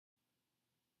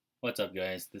What's up,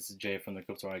 guys? This is Jay from the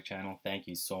Crypto channel. Thank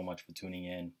you so much for tuning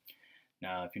in.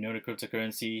 Now, if you're new to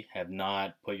cryptocurrency, have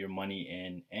not put your money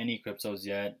in any cryptos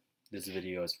yet, this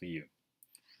video is for you.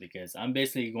 Because I'm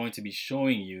basically going to be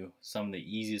showing you some of the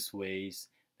easiest ways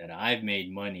that I've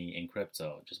made money in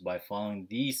crypto just by following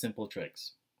these simple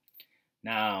tricks.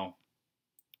 Now,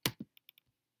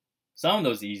 some of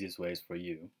those easiest ways for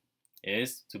you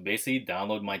is to basically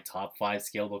download my top 5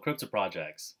 scalable crypto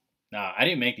projects. Now, I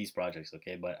didn't make these projects,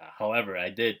 okay, but however, I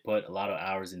did put a lot of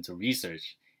hours into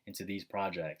research into these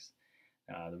projects.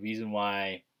 The reason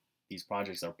why these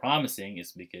projects are promising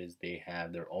is because they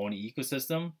have their own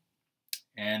ecosystem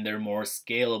and they're more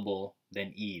scalable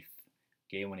than ETH,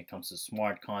 okay, when it comes to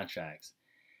smart contracts.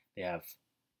 They have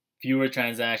fewer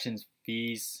transaction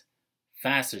fees,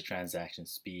 faster transaction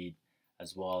speed,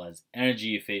 as well as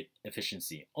energy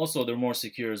efficiency. Also, they're more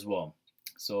secure as well.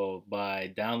 So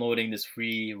by downloading this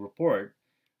free report,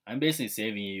 I'm basically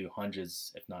saving you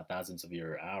hundreds, if not thousands of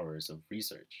your hours of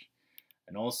research.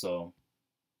 And also,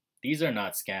 these are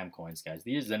not scam coins, guys.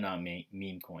 These are not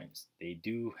meme coins. They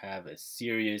do have a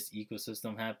serious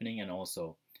ecosystem happening, and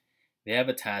also they have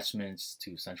attachments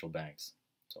to central banks.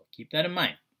 So keep that in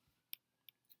mind.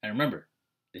 And remember,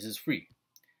 this is free.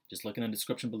 Just look in the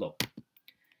description below.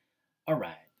 All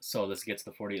right, so let's get to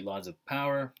the 48 laws of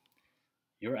power.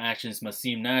 Your actions must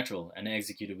seem natural and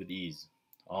executed with ease.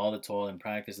 All the toil and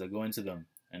practice that go into them,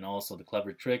 and also the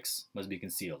clever tricks, must be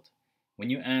concealed.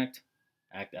 When you act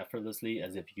effortlessly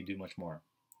as if you could do much more.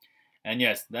 And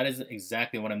yes, that is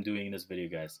exactly what I'm doing in this video,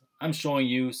 guys. I'm showing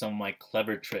you some of my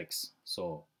clever tricks,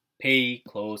 so pay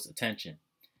close attention.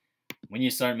 When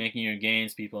you start making your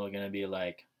gains, people are going to be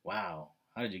like, wow,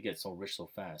 how did you get so rich so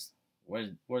fast? Where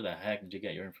the heck did you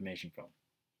get your information from?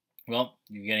 Well,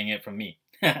 you're getting it from me.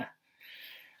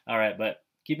 Alright, but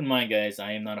keep in mind, guys,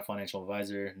 I am not a financial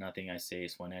advisor. Nothing I say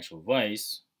is financial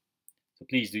advice. So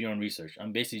please do your own research.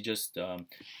 I'm basically just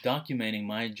documenting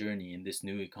my journey in this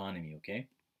new economy, okay?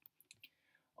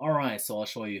 Alright, so I'll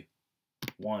show you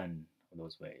one of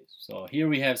those ways. So here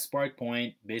we have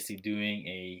SparkPoint basically doing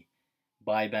a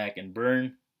buyback and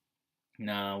burn.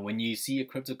 Now, when you see a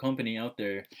crypto company out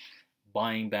there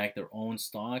buying back their own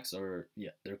stocks or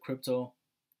their crypto,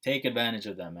 take advantage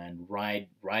of them and ride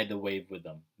the wave with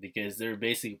them, because they're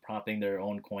basically propping their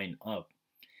own coin up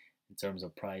in terms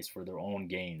of price for their own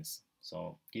gains.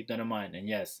 So keep that in mind. And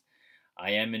yes,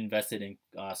 I am invested in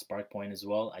SparkPoint as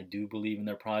well. I do believe in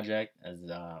their project, as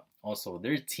also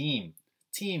their team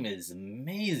is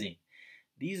amazing.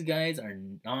 These guys are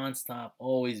non-stop,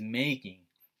 always making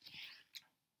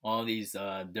all these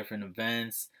different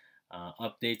events,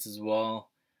 updates as well.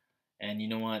 And you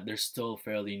know what? They're still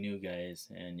fairly new, guys.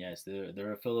 And yes,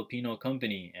 they're a Filipino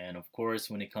company. And of course,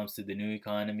 when it comes to the new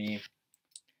economy,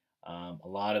 a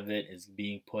lot of it is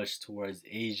being pushed towards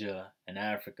Asia and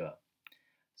Africa.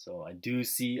 So I do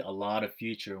see a lot of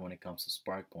future when it comes to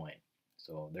SparkPoint.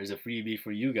 So there's a freebie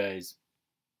for you guys.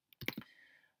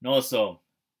 And also,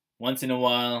 once in a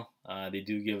while, they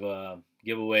do give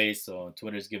giveaways. So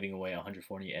Twitter's giving away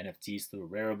 140 NFTs through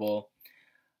Rarible.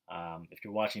 If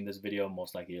you're watching this video,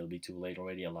 most likely it'll be too late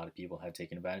already. A lot of people have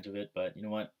taken advantage of it, but you know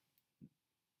what?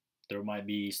 There might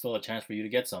be still a chance for you to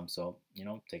get some, so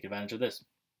take advantage of this.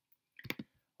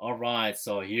 All right,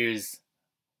 so here's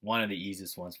one of the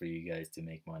easiest ones for you guys to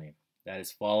make money. That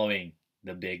is following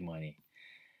the big money.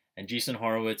 And Jason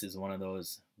Horowitz is one of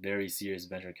those very serious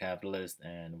venture capitalists,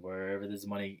 and wherever this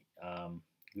money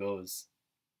goes,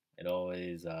 it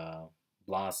always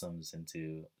blossoms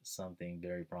into something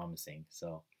very promising.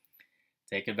 So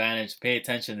take advantage, pay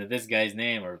attention to this guy's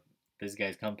name or this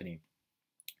guy's company.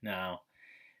 Now,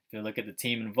 if you look at the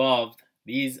team involved,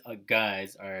 these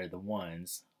guys are the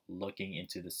ones looking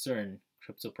into the certain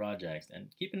crypto projects. And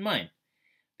keep in mind,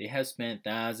 they have spent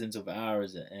thousands of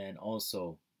hours and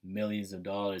also millions of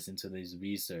dollars into this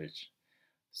research.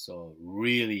 So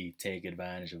really take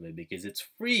advantage of it because it's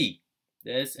free.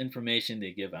 This information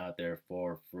they give out there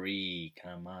for free.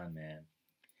 Come on, man.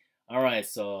 All right,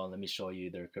 so let me show you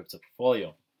their crypto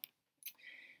portfolio.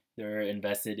 They're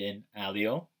invested in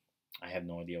Alio. I have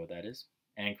no idea what that is.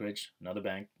 Anchorage, another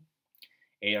bank.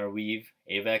 Arweave,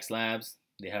 Avex Labs.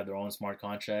 They have their own smart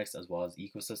contracts as well as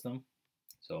ecosystem.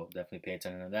 So definitely pay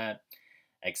attention to that.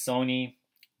 Exoni,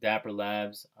 Dapper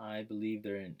Labs. I believe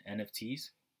they're in NFTs.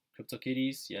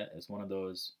 CryptoKitties. Yeah, it's one of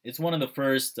those. It's one of the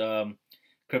first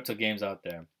crypto games out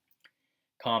there.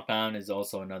 Compound is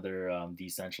also another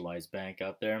decentralized bank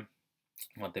out there.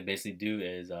 What they basically do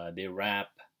is they wrap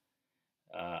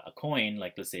a coin,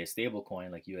 like let's say a stable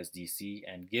coin like USDC,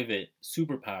 and give it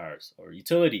superpowers or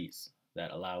utilities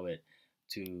that allow it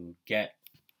to get,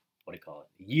 what do you call it,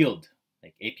 yield,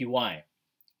 like APY.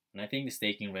 And I think the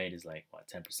staking rate is like, what,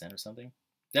 10% or something?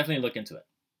 Definitely look into it.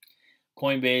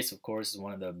 Coinbase, of course, is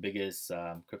one of the biggest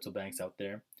crypto banks out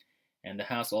there. And the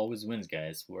house always wins,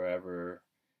 guys. Wherever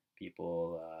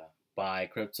people buy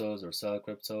cryptos or sell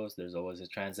cryptos, there's always a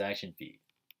transaction fee.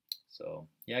 So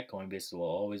yeah, Coinbase will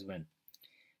always win.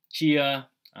 Chia,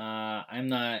 I'm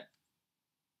not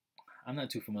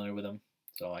too familiar with them,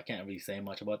 so I can't really say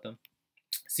much about them.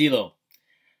 CeLo,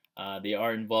 they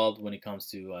are involved when it comes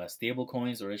to stable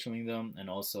coins or issuing them, and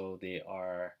also they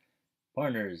are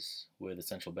partners with the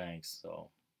central banks. So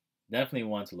definitely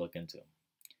one to look into.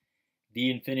 The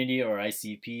Infinity or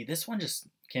ICP, this one just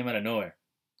came out of nowhere.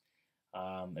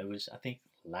 It was, I think,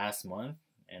 last month,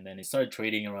 and then it started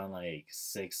trading around like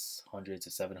 $600 to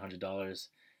 $700.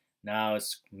 Now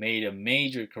it's made a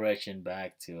major correction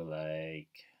back to like,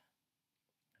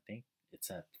 I think it's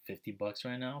at $50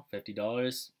 right now,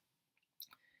 $50.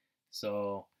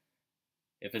 So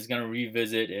if it's gonna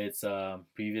revisit its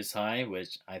previous high,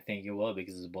 which I think it will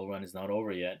because the bull run is not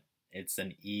over yet, it's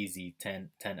an easy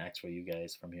 10x for you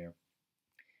guys from here.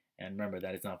 And remember,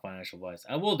 that is not financial advice.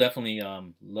 I will definitely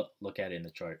look at it in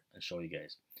the chart and show you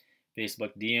guys.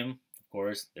 Facebook Diem, of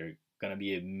course, they're gonna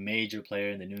be a major player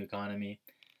in the new economy.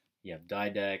 You have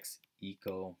Didex,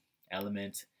 Eco,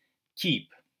 Element, Keep.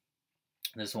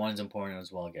 This one's important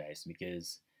as well, guys,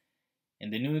 because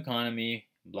in the new economy,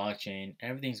 blockchain,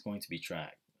 everything's going to be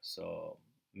tracked. So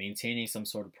maintaining some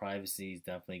sort of privacy is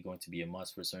definitely going to be a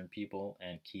must for certain people,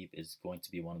 and Keep is going to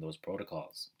be one of those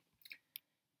protocols.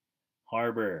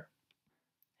 Harbor,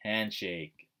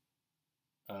 Handshake,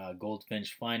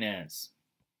 Goldfinch Finance,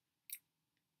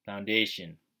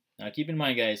 Foundation. Now keep in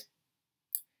mind, guys,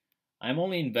 I'm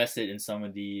only invested in some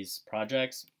of these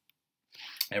projects.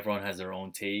 Everyone has their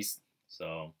own taste,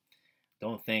 so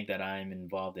don't think that I'm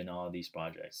involved in all of these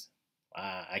projects.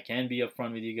 I can be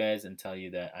upfront with you guys and tell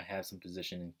you that I have some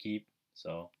position in Keep,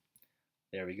 so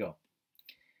there we go.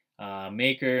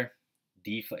 Maker,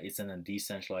 DeFi, it's in a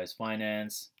decentralized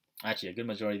finance. Actually, a good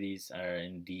majority of these are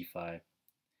in DeFi.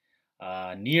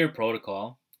 Near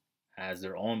Protocol has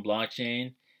their own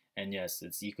blockchain, and yes,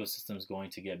 its ecosystem is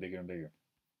going to get bigger and bigger.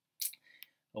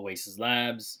 Oasis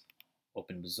Labs,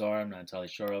 Open Bazaar, I'm not entirely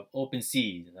sure of.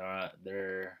 OpenSea,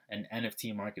 they're an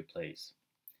NFT marketplace.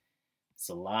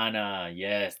 Solana,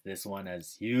 yes, this one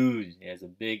is huge. It has a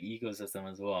big ecosystem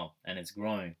as well, and it's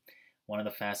growing. One of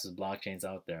the fastest blockchains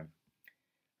out there.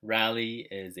 Rally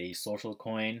is a social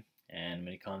coin, and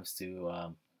when it comes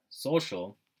to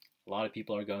social, a lot of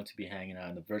people are going to be hanging out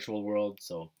in the virtual world.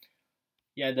 So,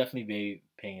 yeah, definitely be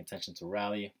paying attention to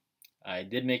Rally. I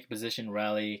did make a position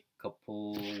Rally a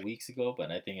couple weeks ago,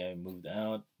 but I think I moved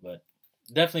out. But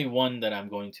definitely one that I'm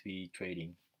going to be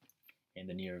trading in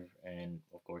the near and,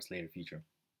 of course, later future.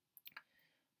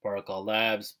 Protocol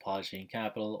Labs, Polychain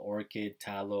Capital, Orchid,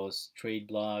 Talos,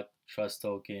 TradeBlock, Trust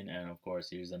Token, and of course,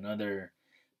 here's another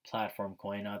platform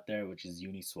coin out there, which is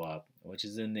Uniswap, which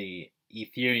is in the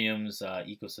Ethereum's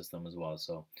ecosystem as well.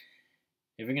 So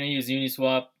if you're going to use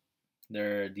Uniswap,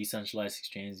 their decentralized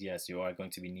exchange, yes, you are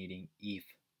going to be needing ETH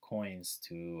coins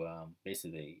to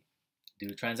basically do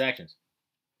transactions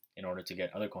in order to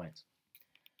get other coins.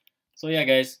 So yeah,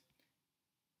 guys,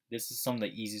 this is some of the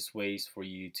easiest ways for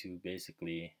you to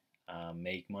basically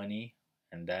make money,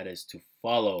 and that is to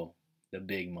follow the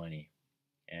big money.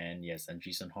 And yes,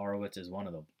 Andreessen Horowitz is one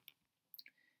of them.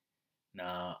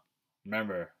 Now,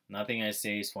 remember, nothing I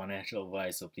say is financial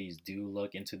advice, so please do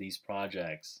look into these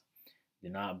projects. Do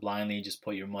not blindly just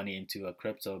put your money into a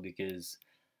crypto because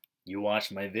you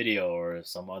watched my video or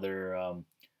some other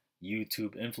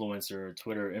YouTube influencer or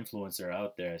Twitter influencer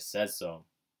out there says so.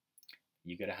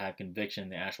 You gotta have conviction in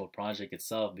the actual project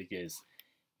itself, because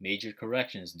major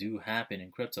corrections do happen in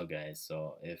crypto, guys.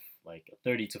 So if like a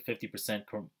 30 to 50%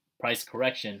 price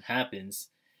correction happens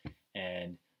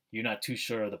and you're not too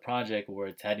sure of the project where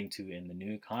it's heading to in the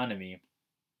new economy,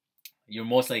 you're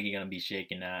most likely going to be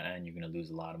shaken out and you're going to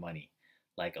lose a lot of money,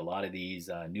 like a lot of these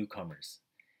newcomers.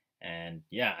 And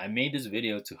yeah, I made this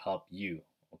video to help you,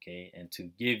 okay, and to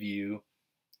give you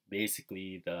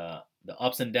basically the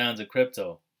ups and downs of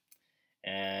crypto.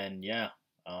 And yeah,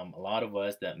 a lot of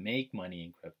us that make money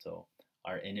in crypto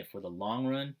are in it for the long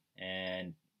run.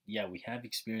 And yeah, we have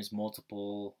experienced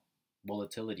multiple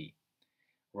volatility.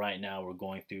 Right now, we're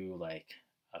going through like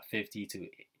a 50 to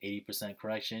 80%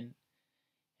 correction.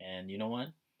 And you know what?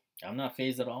 I'm not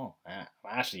phased at all. I'm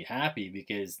actually happy,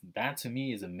 because that to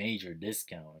me is a major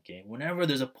discount. Okay, whenever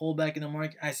there's a pullback in the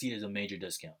market, I see it as a major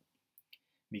discount,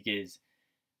 because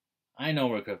I know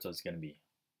where crypto is going to be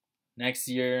next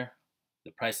year.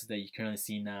 The prices that you currently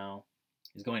see now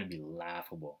is going to be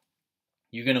laughable.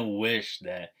 You're going to wish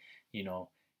that, you know,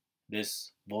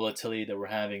 this volatility that we're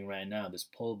having right now, this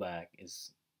pullback,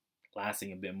 is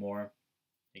lasting a bit more,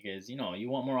 because you know you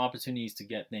want more opportunities to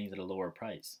get things at a lower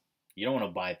price. You don't want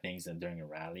to buy things during a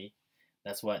rally.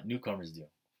 That's what newcomers do.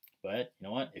 But you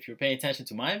know what? If you're paying attention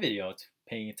to my video,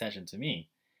 paying attention to me,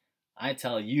 I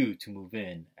tell you to move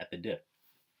in at the dip.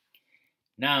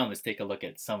 Now let's take a look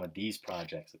at some of these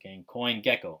projects. Okay,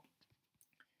 CoinGecko.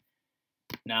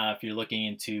 Now, if you're looking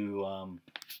into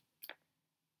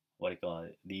what do you call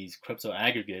it, these crypto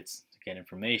aggregates to get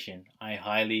information, I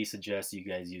highly suggest you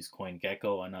guys use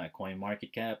CoinGecko and not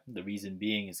CoinMarketCap. The reason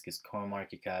being is because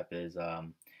CoinMarketCap is I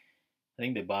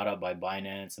think they bought up by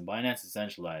Binance, and Binance is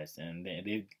centralized, and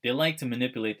they like to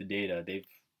manipulate the data.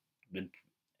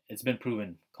 It's been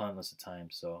proven countless of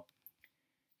times. So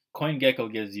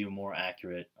CoinGecko gives you more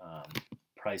accurate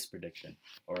price prediction,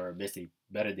 or basically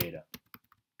better data.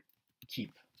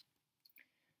 Keep.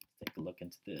 Let's take a look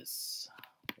into this.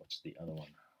 What's the other one?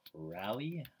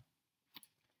 Rally.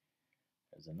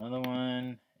 There's another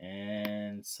one,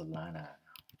 and Solana.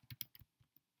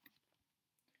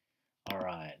 All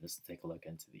right, let's take a look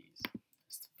into these.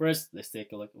 First, let's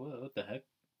take a look. What the heck?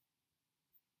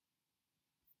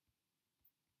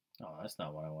 Oh, that's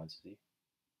not what I want to see.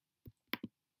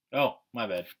 Oh, my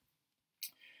bad.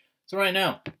 So right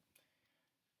now,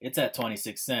 it's at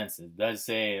 26 cents. It does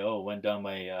say, oh, went down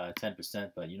by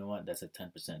 10%, but you know what? That's a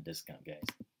 10% discount, guys.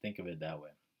 Think of it that way.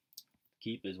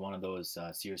 Keep is one of those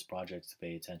serious projects to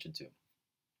pay attention to.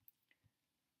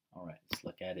 All right, let's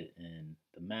look at it in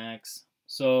the max.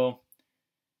 So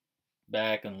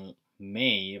back in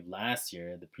May of last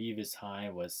year, the previous high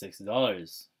was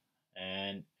 $6,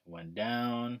 and it went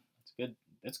down. It's good.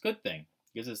 It's a good thing.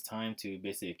 It gives us time to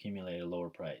basically accumulate a lower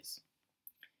price.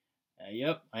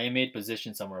 Yep, I made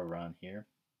position somewhere around here.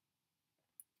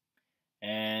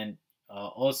 And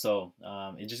also,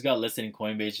 it just got listed in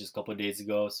Coinbase just a couple of days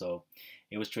ago. So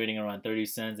it was trading around 30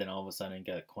 cents, and all of a sudden it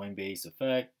got a Coinbase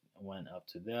effect, went up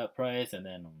to that price, and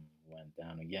then went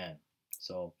down again.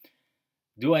 So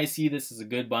do I see this as a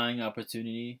good buying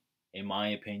opportunity? In my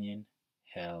opinion,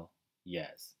 hell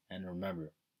yes. And remember,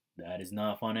 that is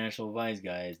not financial advice,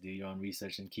 guys. Do your own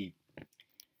research and keep.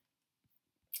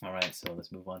 All right, so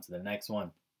let's move on to the next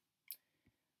one.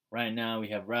 Right now we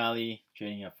have Rally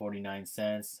trading at 49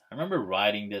 cents. I remember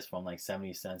riding this from like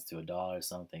 70 cents to $1 or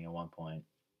something at one point.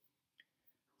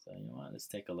 So you know what, let's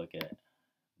take a look at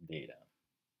data.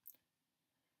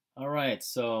 All right,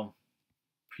 so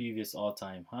previous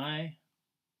all-time high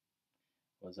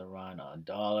was around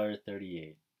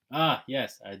 $1.38. Ah,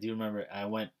 yes, I do remember. I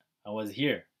was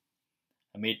here.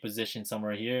 I made position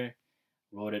somewhere here,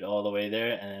 rode it all the way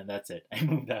there, and that's it. I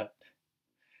moved out.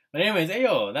 But anyways, hey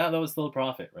yo, that was still a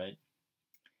profit, right?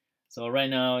 So right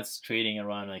now it's trading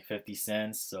around like 50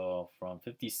 cents. So from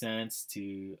 50 cents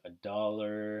to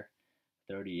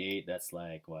 $1.38, that's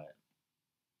like what?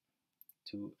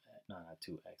 Not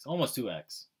 2x, almost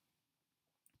 2x.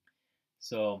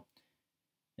 So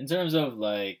in terms of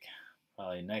like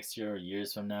probably next year or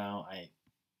years from now,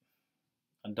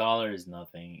 $1 is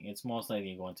nothing. It's most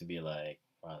likely going to be like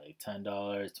probably $10,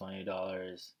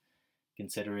 $20,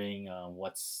 considering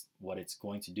what it's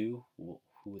going to do, who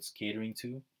it's catering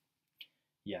to.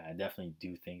 Yeah, I definitely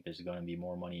do think there's going to be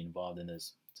more money involved in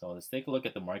this. So let's take a look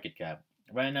at the market cap.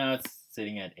 Right now it's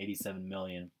sitting at 87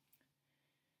 million.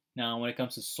 Now when it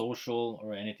comes to social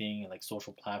or anything like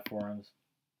social platforms,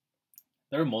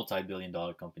 they're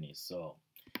multi-billion-dollar companies. So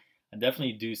I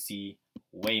definitely do see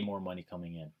way more money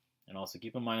coming in. And also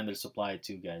keep in mind their supply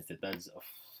too, guys. That does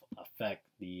affect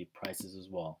the prices as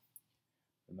well.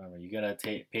 Remember, you gotta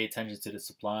pay attention to the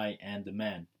supply and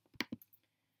demand.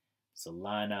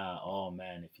 Solana, oh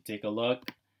man, if you take a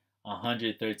look,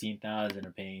 113,000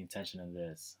 are paying attention to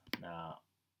this. Now,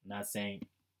 I'm not saying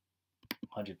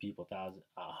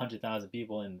 100,000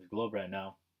 people in the globe right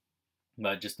now,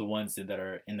 but just the ones that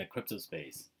are in the crypto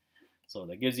space. So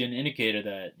that gives you an indicator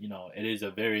that, you know, it is a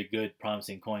very good,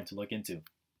 promising coin to look into.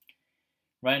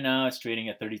 Right now, it's trading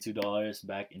at $32.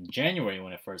 Back in January,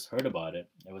 when I first heard about it,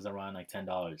 it was around like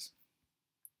 $10.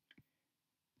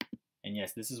 And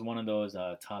yes, this is one of those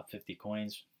top 50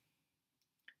 coins.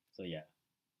 So yeah.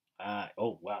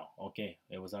 Oh, wow. Okay.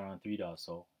 It was around $3.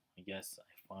 So I guess I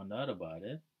found out about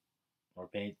it, or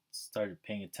started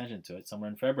paying attention to it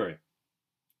somewhere in February.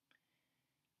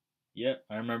 Yep.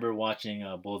 I remember watching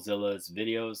Bullzilla's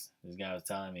videos. This guy was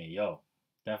telling me, yo,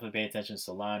 definitely pay attention to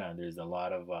Solana. There's a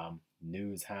lot of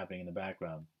news happening in the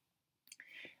background.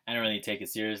 I didn't really take it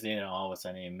seriously, and all of a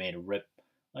sudden it made a rip.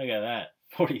 Look at that,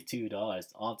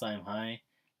 $42, all-time high.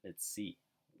 Let's see,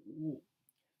 ooh,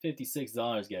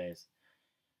 $56, guys.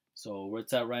 So where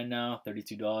it's at right now,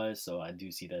 $32. So I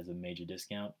do see that as a major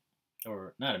discount.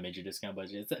 or not a major discount, but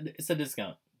it's a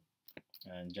discount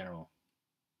in general.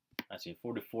 Actually,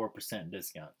 44%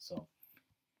 discount. So,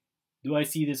 do I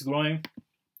see this growing?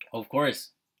 Of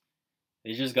course.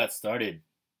 They just got started.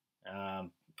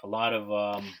 Um, a lot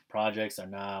of projects are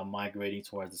now migrating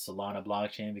towards the Solana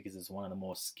blockchain because it's one of the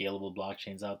most scalable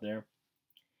blockchains out there.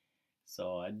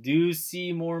 So I do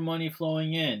see more money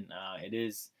flowing in. It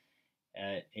is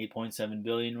at 8.7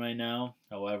 billion right now.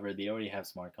 However, they already have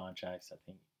smart contracts, I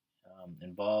think,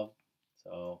 involved.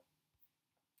 So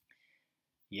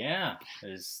yeah,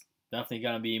 there's definitely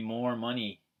gonna be more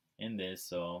money in this.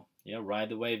 So yeah, ride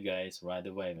the wave, guys. Ride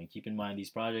the wave, and keep in mind these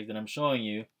projects that I'm showing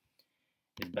you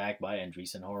is backed by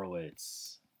Andreessen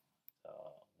Horowitz.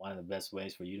 One of the best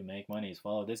ways for you to make money is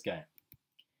follow this guy.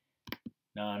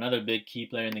 Now, another big key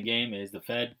player in the game is the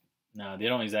Fed. Now, they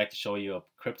don't exactly show you a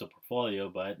crypto portfolio,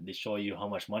 but they show you how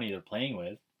much money they're playing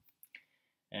with.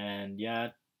 And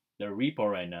yeah, their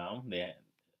repo right now, they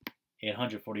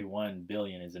 841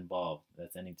 billion is involved.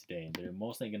 That's ending today. They're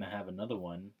mostly going to have another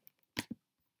one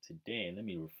today. Let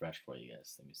me refresh for you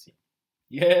guys. Let me see.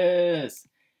 Yes!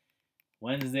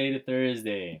 Wednesday to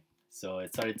Thursday. So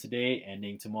it started today,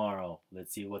 ending tomorrow.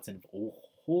 Let's see what's in. Oh,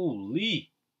 holy!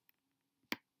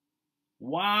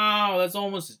 Wow, that's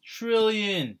almost $1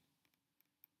 trillion.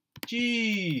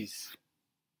 Jeez.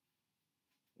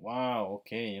 Wow.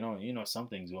 Okay, you know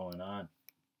something's going on.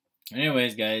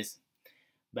 Anyways, guys,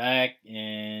 back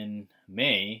in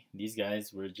May, these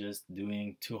guys were just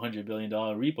doing $200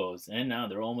 billion repos, and now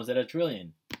they're almost at $1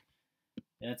 trillion.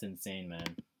 That's insane,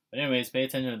 man. But anyways, pay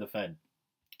attention to the Fed.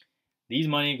 These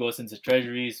money goes into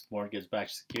treasuries,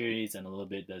 mortgage-backed securities, and a little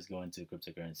bit does go into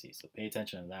cryptocurrency. So pay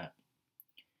attention to that.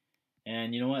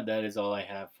 And you know what? That is all I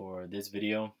have for this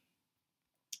video.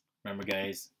 Remember,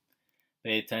 guys,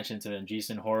 pay attention to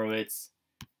Andreessen Horowitz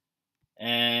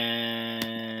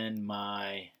and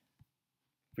my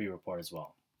free report as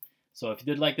well. So if you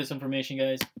did like this information,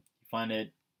 guys, you find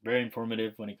it very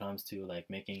informative when it comes to like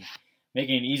making it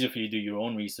easier for you to do your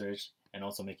own research and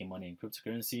also making money in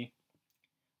cryptocurrency.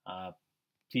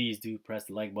 Please do press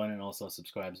the like button and also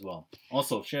subscribe as well.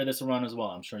 Also, share this around as well.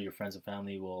 I'm sure your friends and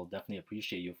family will definitely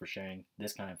appreciate you for sharing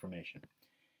this kind of information.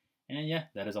 And yeah,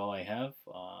 that is all I have.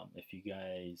 If you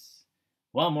guys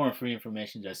want more free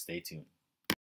information, just stay tuned.